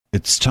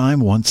It's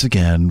time once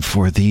again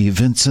for the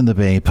Vince in the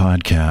Bay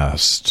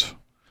podcast.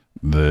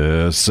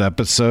 This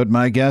episode,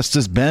 my guest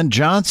is Ben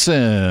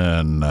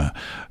Johnson,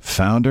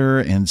 founder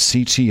and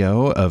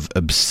CTO of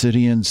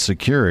Obsidian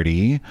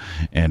Security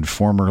and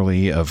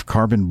formerly of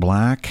Carbon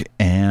Black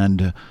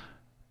and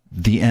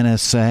the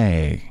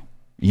NSA.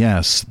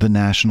 Yes, the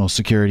National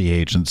Security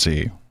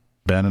Agency.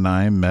 Ben and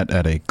I met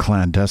at a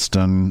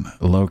clandestine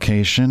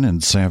location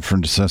in San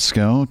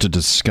Francisco to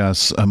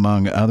discuss,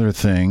 among other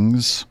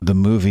things, the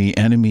movie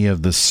Enemy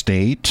of the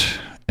State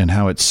and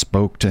how it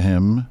spoke to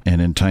him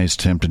and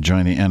enticed him to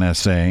join the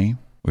NSA.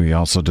 We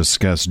also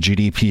discussed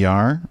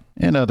GDPR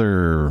and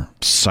other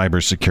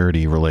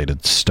cybersecurity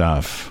related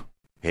stuff.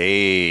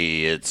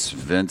 Hey, it's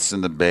Vince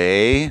in the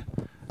Bay,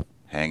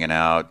 hanging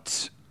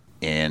out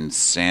in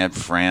San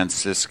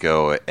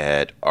Francisco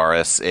at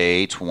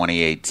RSA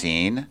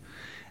 2018.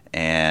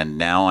 And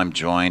now I'm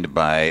joined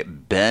by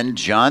Ben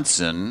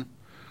Johnson,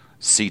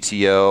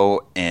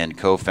 CTO and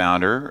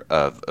co-founder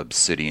of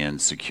Obsidian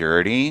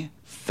Security.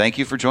 Thank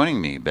you for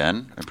joining me,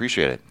 Ben. I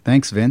appreciate it.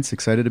 Thanks, Vince.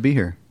 Excited to be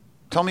here.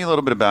 Tell me a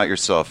little bit about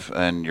yourself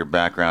and your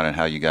background and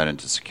how you got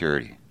into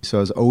security. So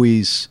I was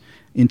always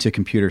into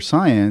computer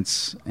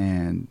science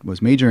and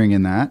was majoring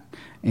in that.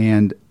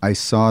 And I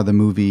saw the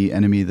movie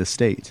Enemy of the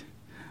State.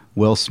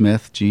 Will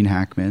Smith, Gene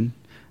Hackman,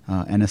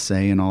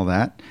 NSA and all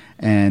that.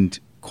 And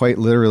quite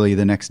literally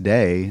the next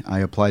day, I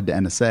applied to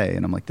NSA,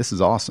 and I'm like, this is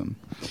awesome.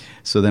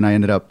 So then I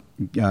ended up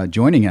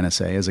joining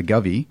NSA as a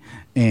Govy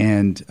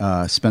and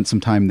spent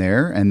some time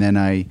there. And then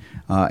I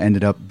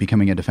ended up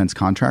becoming a defense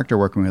contractor,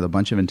 working with a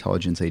bunch of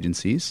intelligence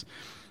agencies.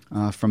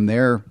 From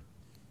there...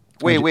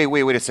 Wait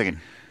a second.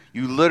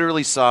 You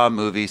literally saw a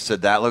movie,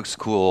 said, that looks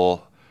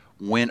cool,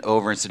 went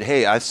over and said,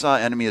 hey, I saw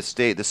Enemy of the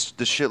State. This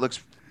shit looks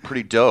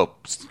pretty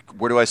dope.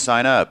 Where do I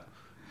sign up?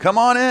 Come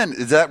on in.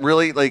 Is that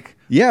really like...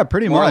 Yeah,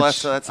 pretty more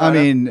much. Or less, I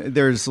mean,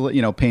 there's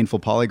painful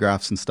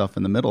polygraphs and stuff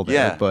in the middle there.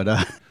 Yeah. But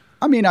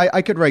I mean,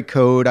 I could write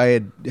code. I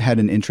had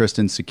an interest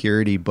in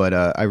security, but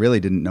I really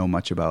didn't know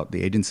much about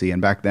the agency.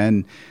 And back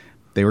then,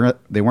 they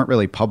weren't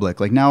really public.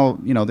 Like now,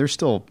 they're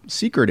still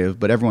secretive,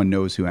 but everyone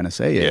knows who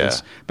NSA is.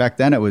 Yeah. Back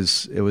then, it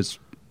was a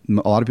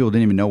lot of people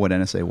didn't even know what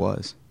NSA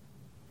was.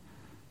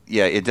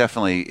 Yeah, it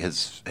definitely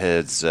has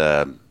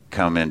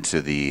come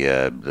into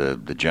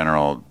the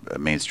general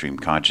mainstream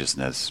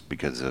consciousness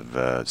because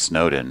of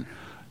Snowden.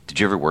 Did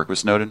you ever work with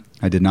Snowden?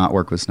 I did not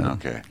work with Snowden.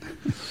 Okay.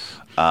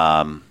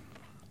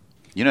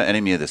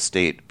 Enemy of the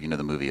State,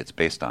 the movie it's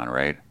based on,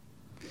 right?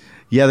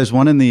 Yeah, there's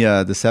one in the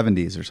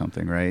 70s or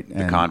something, right?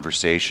 The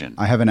Conversation.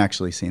 I haven't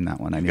actually seen that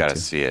one. You've got to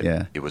see it.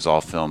 Yeah. It was all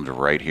filmed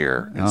right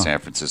here in San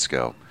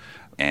Francisco.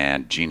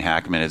 And Gene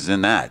Hackman is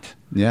in that.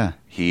 Yeah.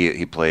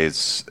 He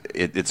plays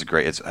it's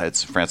a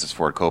Francis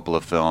Ford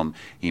Coppola film.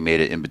 He made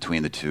it in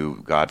between the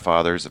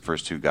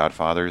first two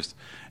Godfathers.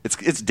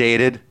 It's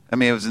dated. I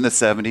mean, it was in the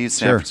 70s,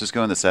 San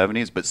Francisco in the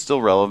 70s, but still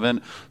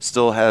relevant.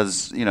 Still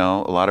has, a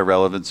lot of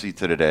relevancy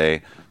to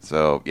today.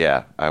 So,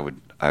 yeah,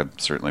 I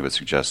certainly would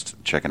suggest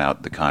checking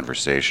out The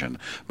Conversation.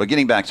 But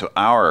getting back to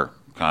our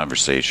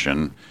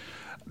conversation,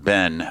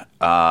 Ben,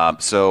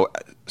 so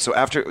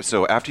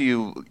after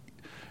you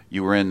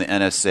were in the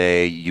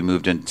NSA. You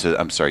moved into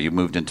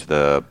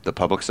the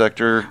public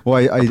sector.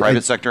 Well,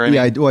 private sector.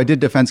 I did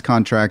defense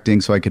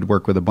contracting, so I could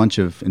work with a bunch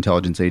of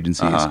intelligence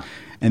agencies,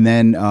 and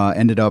then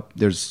ended up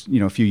there's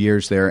a few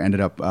years there.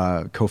 Ended up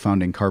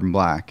co-founding Carbon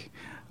Black.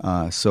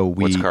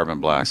 What's Carbon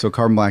Black? So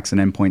Carbon Black's an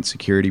endpoint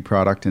security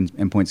product and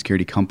endpoint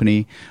security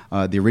company.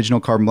 The original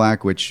Carbon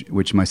Black,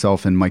 which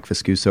myself and Mike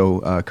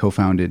Viscuso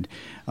co-founded,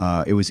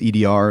 it was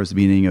EDR, it was the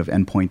meaning of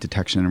endpoint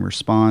detection and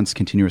response,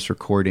 continuous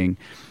recording.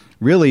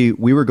 Really,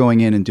 we were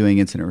going in and doing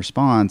incident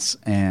response,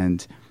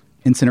 and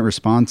incident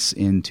response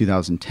in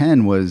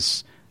 2010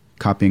 was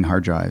copying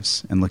hard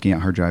drives and looking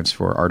at hard drives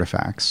for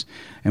artifacts.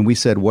 And we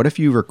said, what if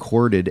you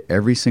recorded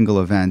every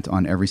single event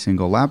on every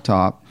single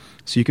laptop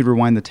so you could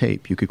rewind the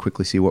tape? You could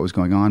quickly see what was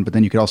going on, but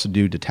then you could also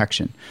do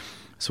detection.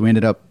 So we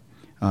ended up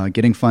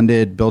getting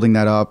funded, building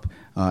that up,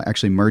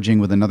 actually merging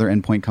with another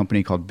endpoint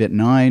company called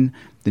Bit9.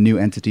 The new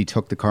entity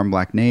took the Carbon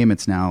Black name.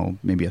 It's now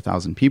maybe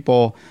 1,000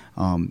 people.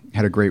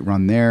 Had a great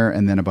run there.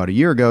 And then about a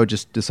year ago,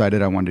 just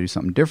decided I wanted to do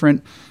something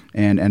different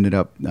and ended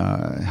up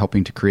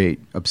helping to create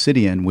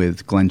Obsidian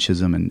with Glenn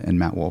Chisholm and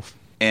Matt Wolf.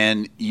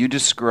 And you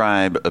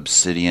describe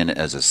Obsidian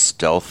as a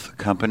stealth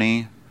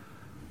company.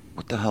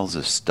 What the hell is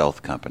a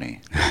stealth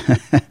company?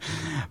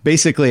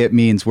 Basically, it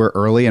means we're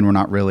early and we're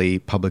not really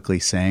publicly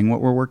saying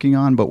what we're working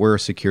on, but we're a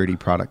security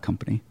product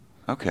company.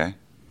 Okay.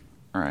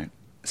 All right.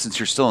 Since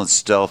you're still in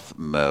stealth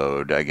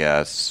mode, I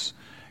guess,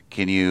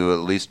 can you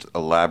at least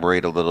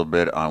elaborate a little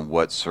bit on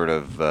what sort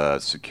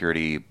of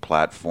security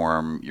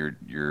platform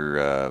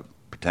you're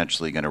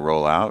potentially going to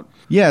roll out?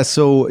 Yeah,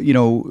 so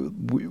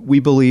we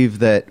believe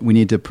that we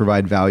need to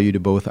provide value to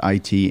both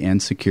IT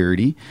and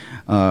security.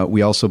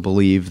 We also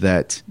believe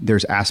that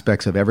there's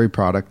aspects of every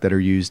product that are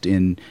used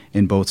in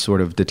both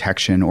sort of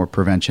detection or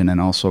prevention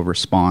and also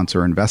response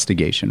or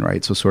investigation,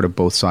 right? So sort of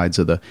both sides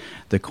of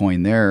the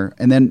coin there.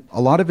 And then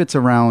a lot of it's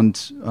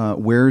around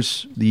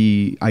where's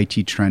the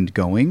IT trend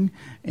going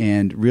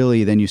And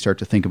really then you start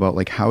to think about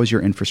like, how is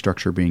your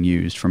infrastructure being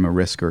used from a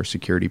risk or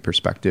security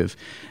perspective?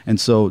 And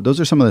so those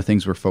are some of the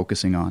things we're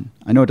focusing on.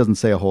 I know it doesn't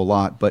say a whole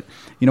lot, but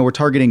we're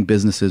targeting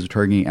businesses, we're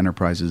targeting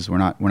enterprises. We're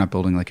not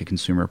building like a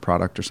consumer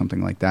product or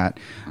something like that.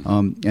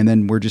 And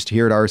then we're just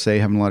here at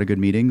RSA having a lot of good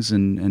meetings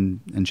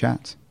and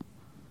chats.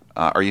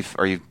 Are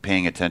you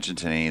paying attention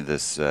to any of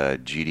this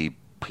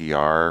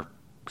GDPR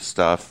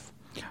stuff?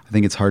 I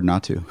think it's hard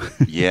not to.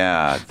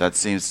 Yeah, that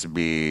seems to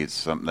be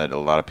something that a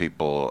lot of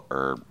people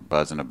are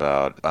buzzing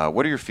about.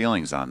 What are your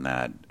feelings on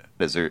that?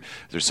 Is there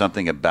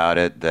something about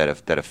it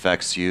that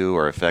affects you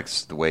or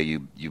affects the way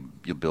you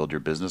build your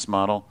business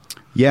model?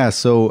 Yeah,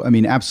 so I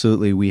mean,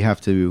 absolutely, we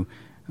have to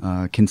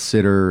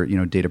consider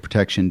data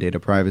protection, data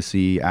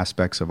privacy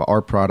aspects of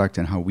our product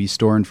and how we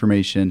store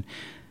information.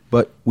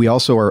 But we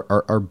also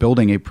are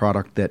building a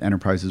product that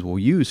enterprises will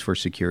use for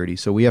security.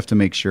 So we have to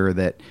make sure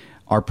that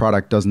our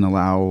product doesn't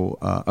allow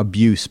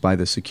abuse by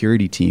the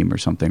security team or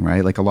something,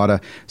 right? Like a lot of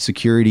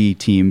security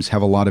teams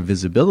have a lot of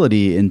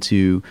visibility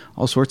into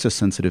all sorts of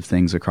sensitive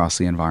things across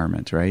the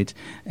environment, right?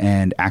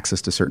 And access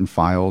to certain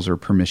files or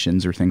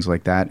permissions or things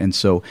like that. And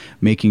so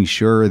making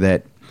sure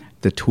that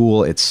the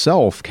tool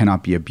itself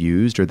cannot be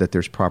abused or that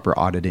there's proper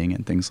auditing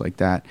and things like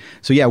that.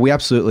 So yeah, we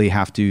absolutely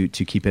have to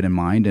keep it in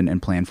mind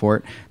and plan for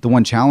it. The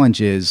one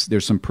challenge is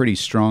there's some pretty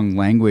strong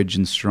language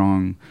and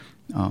strong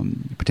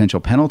potential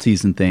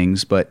penalties and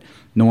things, but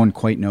no one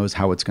quite knows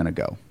how it's going to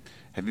go.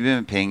 Have you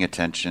been paying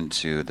attention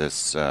to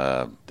this,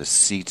 the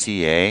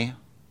CTA,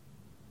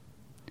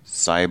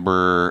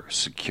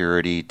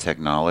 Cybersecurity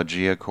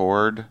Technology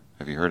Accord?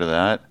 Have you heard of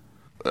that?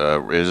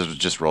 It was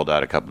just rolled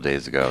out a couple of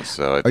days ago.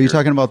 So, are you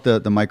talking about the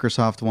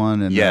Microsoft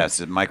one? And yes,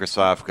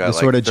 Microsoft got the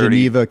sort of 30,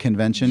 Geneva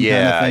Convention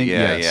kind of thing?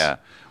 Yeah.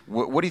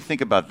 What do you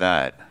think about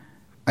that?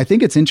 I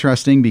think it's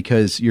interesting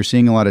because you're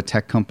seeing a lot of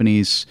tech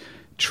companies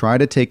try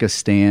to take a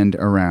stand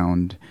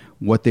around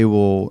what they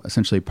will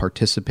essentially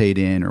participate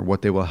in or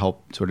what they will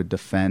help sort of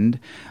defend.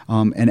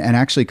 And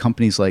actually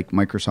companies like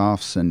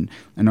Microsoft's and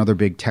other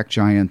big tech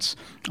giants,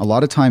 a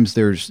lot of times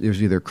there's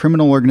either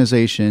criminal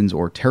organizations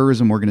or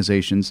terrorism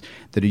organizations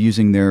that are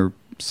using their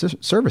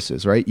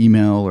services, right?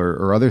 Email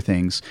or other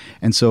things.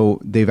 And so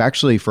they've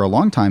actually for a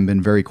long time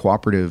been very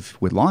cooperative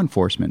with law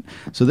enforcement.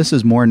 So this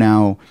is more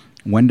now,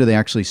 when do they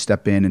actually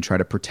step in and try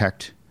to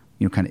protect,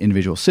 kind of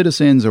individual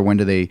citizens, or when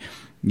do they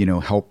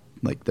help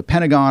like the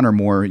Pentagon or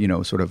more,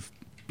 sort of,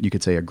 you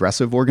could say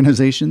aggressive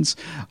organizations.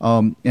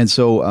 And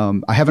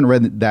so I haven't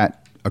read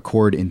that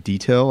accord in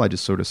detail. I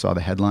just sort of saw the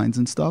headlines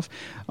and stuff.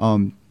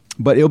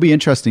 But it'll be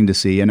interesting to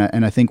see. And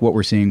I think what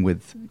we're seeing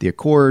with the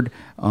accord,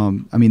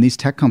 these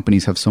tech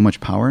companies have so much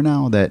power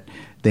now that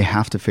they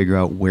have to figure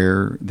out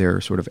where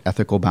their sort of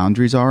ethical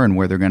boundaries are and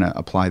where they're going to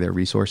apply their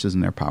resources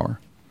and their power.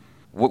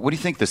 What do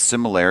you think the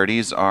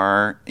similarities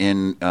are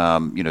in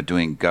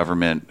doing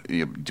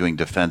government, doing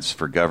defense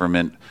for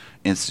government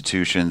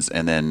institutions,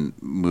 and then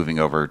moving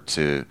over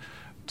to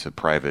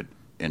private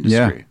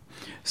industry? Yeah.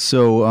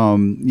 So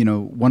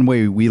one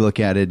way we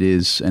look at it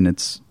is, and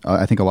it's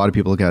I think a lot of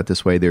people look at it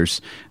this way. There's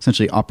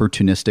essentially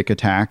opportunistic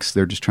attacks.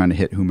 They're just trying to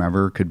hit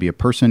whomever. Could be a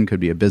person, could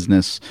be a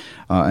business,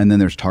 and then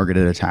there's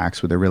targeted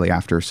attacks where they're really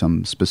after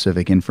some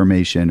specific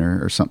information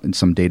or some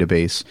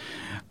database.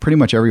 Pretty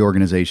much every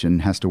organization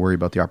has to worry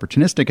about the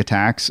opportunistic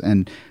attacks,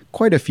 and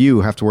quite a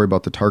few have to worry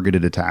about the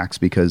targeted attacks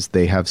because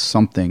they have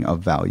something of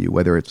value,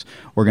 whether it's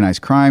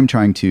organized crime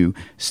trying to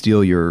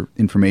steal your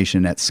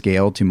information at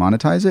scale to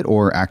monetize it,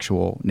 or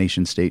actual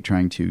nation state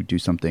trying to do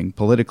something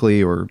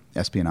politically or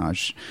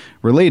espionage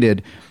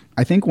related.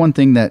 I think one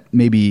thing that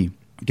maybe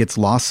gets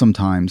lost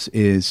sometimes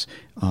is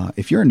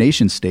if you're a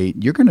nation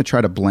state, you're going to try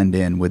to blend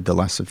in with the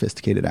less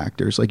sophisticated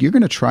actors. Like you're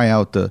going to try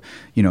out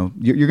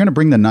you're going to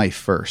bring the knife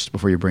first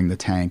before you bring the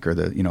tank or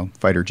the,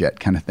 fighter jet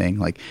kind of thing.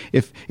 Like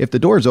if the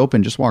door's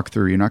open, just walk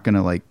through. You're not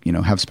going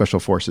to have special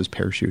forces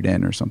parachute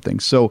in or something.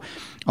 So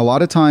a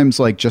lot of times,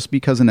 like just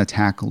because an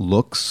attack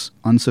looks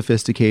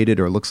unsophisticated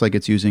or looks like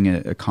it's using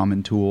a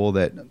common tool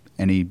that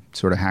any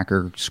sort of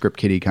hacker script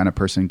kiddie kind of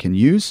person can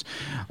use,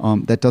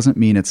 that doesn't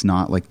mean it's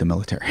not like the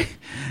military.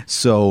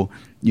 So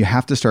you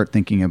have to start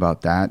thinking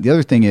about that. The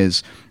other thing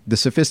is the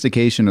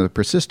sophistication or the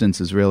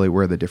persistence is really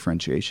where the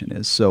differentiation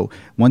is. So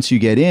once you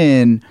get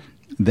in,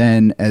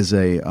 then as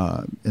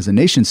a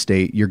nation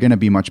state, you're going to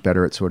be much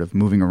better at sort of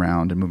moving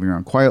around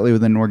quietly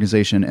within an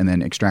organization and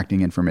then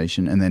extracting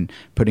information and then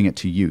putting it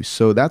to use.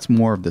 So that's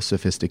more of the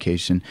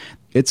sophistication.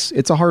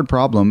 It's a hard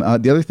problem.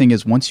 The other thing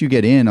is once you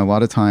get in, a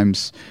lot of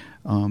times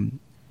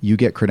you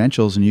get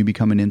credentials and you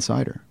become an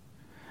insider.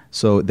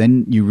 So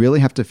then you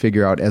really have to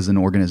figure out as an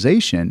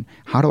organization,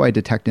 how do I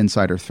detect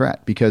insider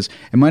threat? Because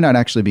it might not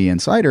actually be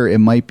insider. It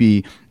might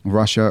be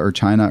Russia or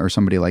China or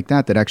somebody like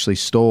that actually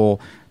stole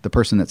the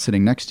person that's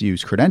sitting next to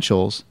you's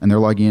credentials and they're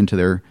logging into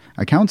their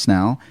accounts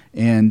now.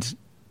 And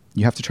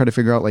you have to try to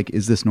figure out, like,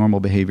 is this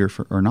normal behavior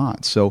or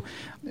not? So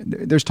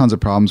there's tons of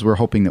problems. We're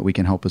hoping that we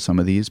can help with some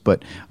of these.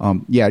 But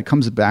it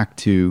comes back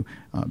to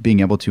being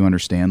able to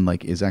understand,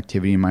 like, is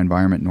activity in my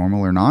environment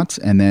normal or not?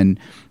 And then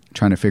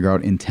trying to figure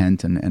out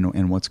intent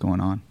and what's going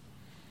on.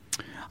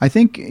 I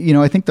think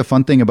the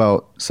fun thing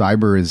about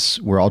cyber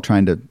is we're all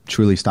trying to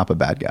truly stop a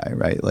bad guy,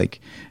 right?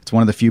 Like it's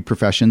one of the few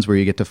professions where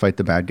you get to fight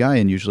the bad guy,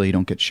 and usually you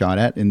don't get shot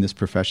at in this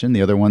profession.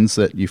 The other ones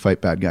that you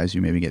fight bad guys,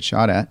 you maybe get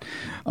shot at.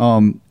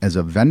 As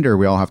a vendor,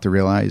 we all have to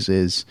realize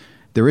is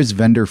there is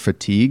vendor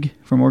fatigue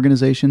from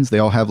organizations. They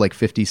all have like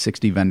 50,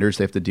 60 vendors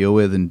they have to deal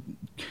with and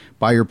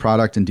buy your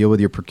product and deal with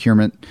your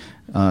procurement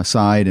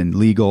side and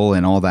legal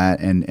and all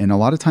that. And a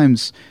lot of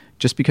times,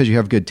 just because you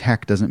have good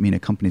tech doesn't mean a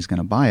company's going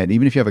to buy it.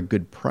 Even if you have a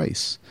good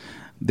price,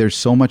 there's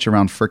so much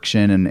around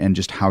friction and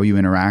just how you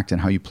interact and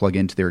how you plug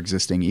into their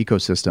existing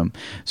ecosystem.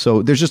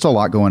 So there's just a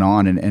lot going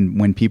on. And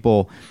when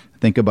people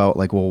think about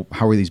like, well,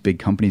 how are these big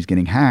companies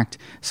getting hacked?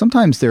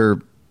 Sometimes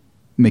they're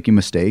making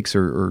mistakes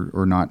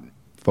or not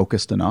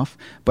focused enough.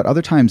 But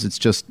other times it's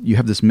just you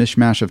have this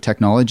mishmash of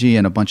technology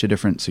and a bunch of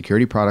different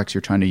security products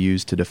you're trying to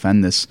use to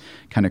defend this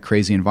kind of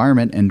crazy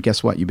environment. And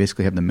guess what? You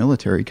basically have the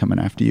military coming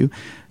after you.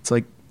 It's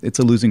like it's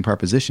a losing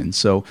proposition.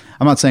 So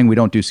I'm not saying we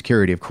don't do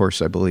security. Of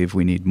course, I believe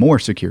we need more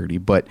security,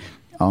 but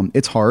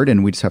it's hard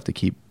and we just have to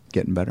keep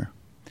getting better.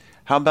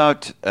 How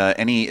about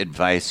any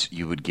advice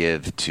you would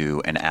give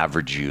to an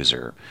average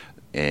user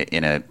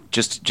in a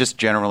just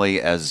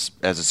generally as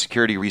a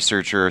security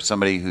researcher,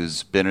 somebody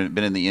who's been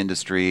in the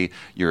industry?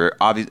 You're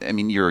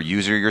you're a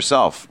user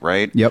yourself,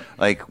 right? Yep.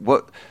 Like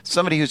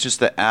somebody who's just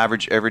the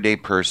average everyday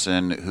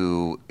person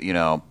who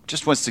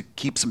just wants to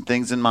keep some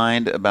things in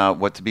mind about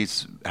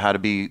how to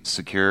be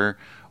secure.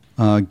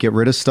 Get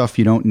rid of stuff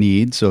you don't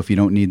need. So if you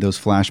don't need those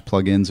Flash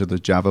plugins or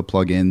those Java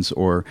plugins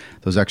or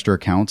those extra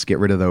accounts, get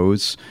rid of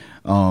those.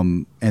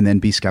 And then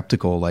be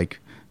skeptical. Like,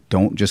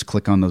 don't just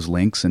click on those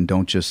links and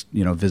don't just,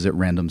 visit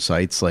random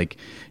sites. Like,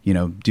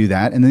 do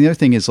that. And then the other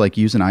thing is like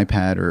use an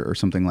iPad or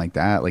something like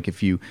that. Like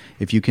if you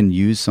can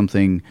use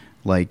something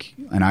like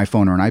an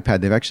iPhone or an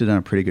iPad, they've actually done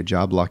a pretty good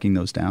job locking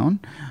those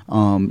down.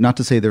 Not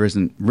to say there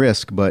isn't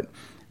risk, but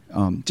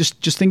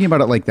just thinking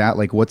about it like that,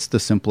 like what's the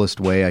simplest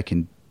way I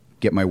can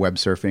get my web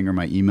surfing or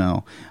my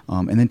email,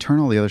 and then turn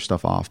all the other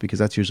stuff off, because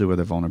that's usually where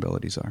the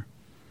vulnerabilities are.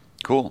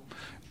 Cool.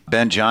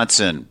 Ben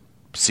Johnson,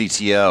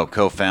 CTO,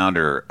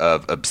 co-founder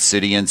of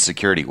Obsidian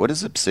Security. What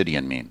does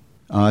Obsidian mean?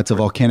 It's a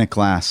volcanic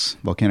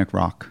volcanic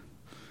rock.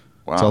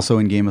 Wow. It's also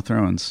in Game of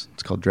Thrones.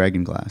 It's called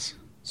Dragon Glass.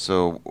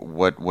 So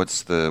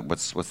what's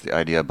the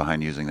idea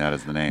behind using that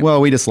as the name?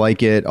 Well, we just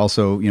like it.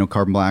 Also,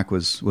 carbon black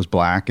was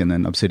black, and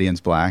then Obsidian's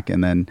black,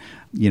 and then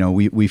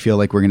we feel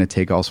like we're going to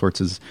take all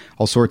sorts of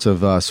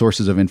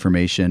sources of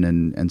information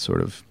and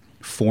sort of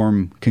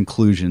form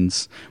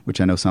conclusions,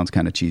 which I know sounds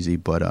kind of cheesy,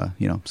 but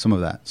some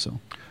of that. So.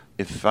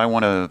 If I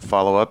want to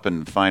follow up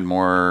and find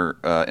more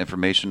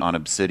information on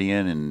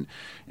Obsidian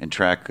and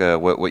track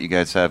what you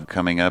guys have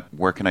coming up,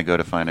 where can I go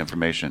to find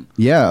information?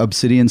 Yeah,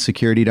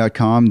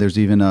 obsidiansecurity.com. There's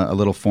even a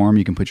little form.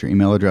 You can put your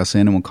email address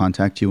in and we'll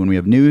contact you when we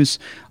have news.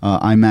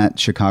 I'm at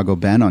Chicago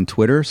Ben on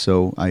Twitter,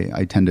 so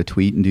I tend to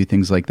tweet and do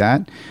things like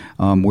that.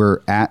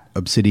 We're at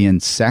Obsidian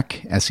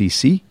Sec,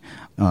 SEC.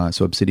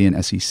 So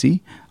Obsidian SEC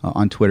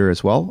on Twitter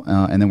as well.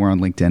 And then we're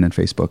on LinkedIn and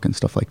Facebook and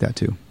stuff like that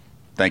too.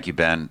 Thank you,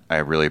 Ben. I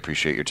really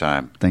appreciate your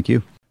time. Thank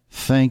you.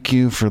 Thank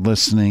you for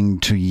listening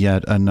to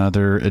yet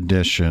another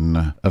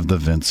edition of the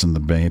Vince in the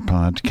Bay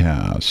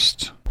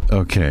podcast.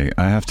 Okay,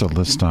 I have to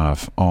list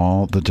off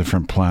all the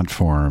different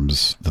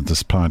platforms that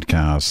this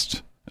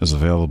podcast is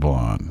available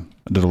on.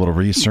 I did a little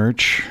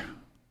research.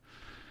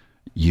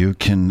 You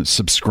can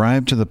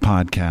subscribe to the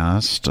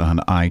podcast on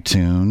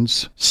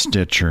iTunes,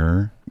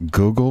 Stitcher,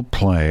 Google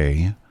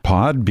Play,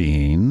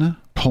 Podbean,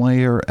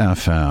 Player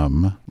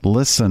FM,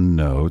 Listen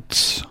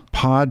Notes,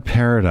 Pod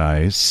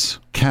Paradise,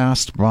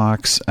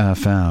 Castbox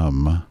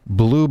FM,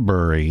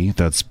 Blueberry,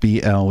 that's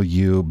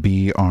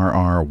Blubrry,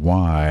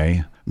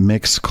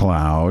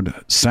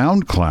 Mixcloud,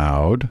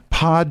 SoundCloud,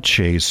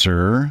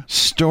 Podchaser,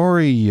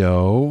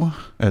 Storyo,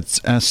 it's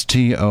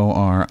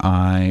Storiyooh,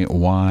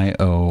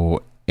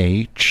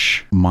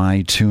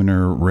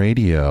 MyTuner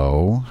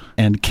Radio,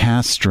 and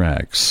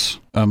Castrex,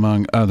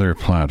 among other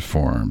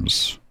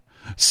platforms.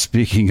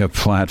 Speaking of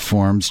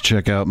platforms,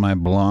 check out my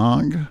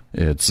blog.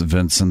 It's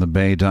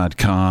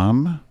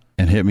vinceinthebay.com,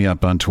 and hit me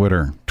up on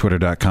Twitter,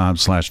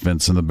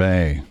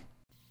 twitter.com/vinceinthebay.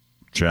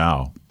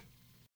 Ciao.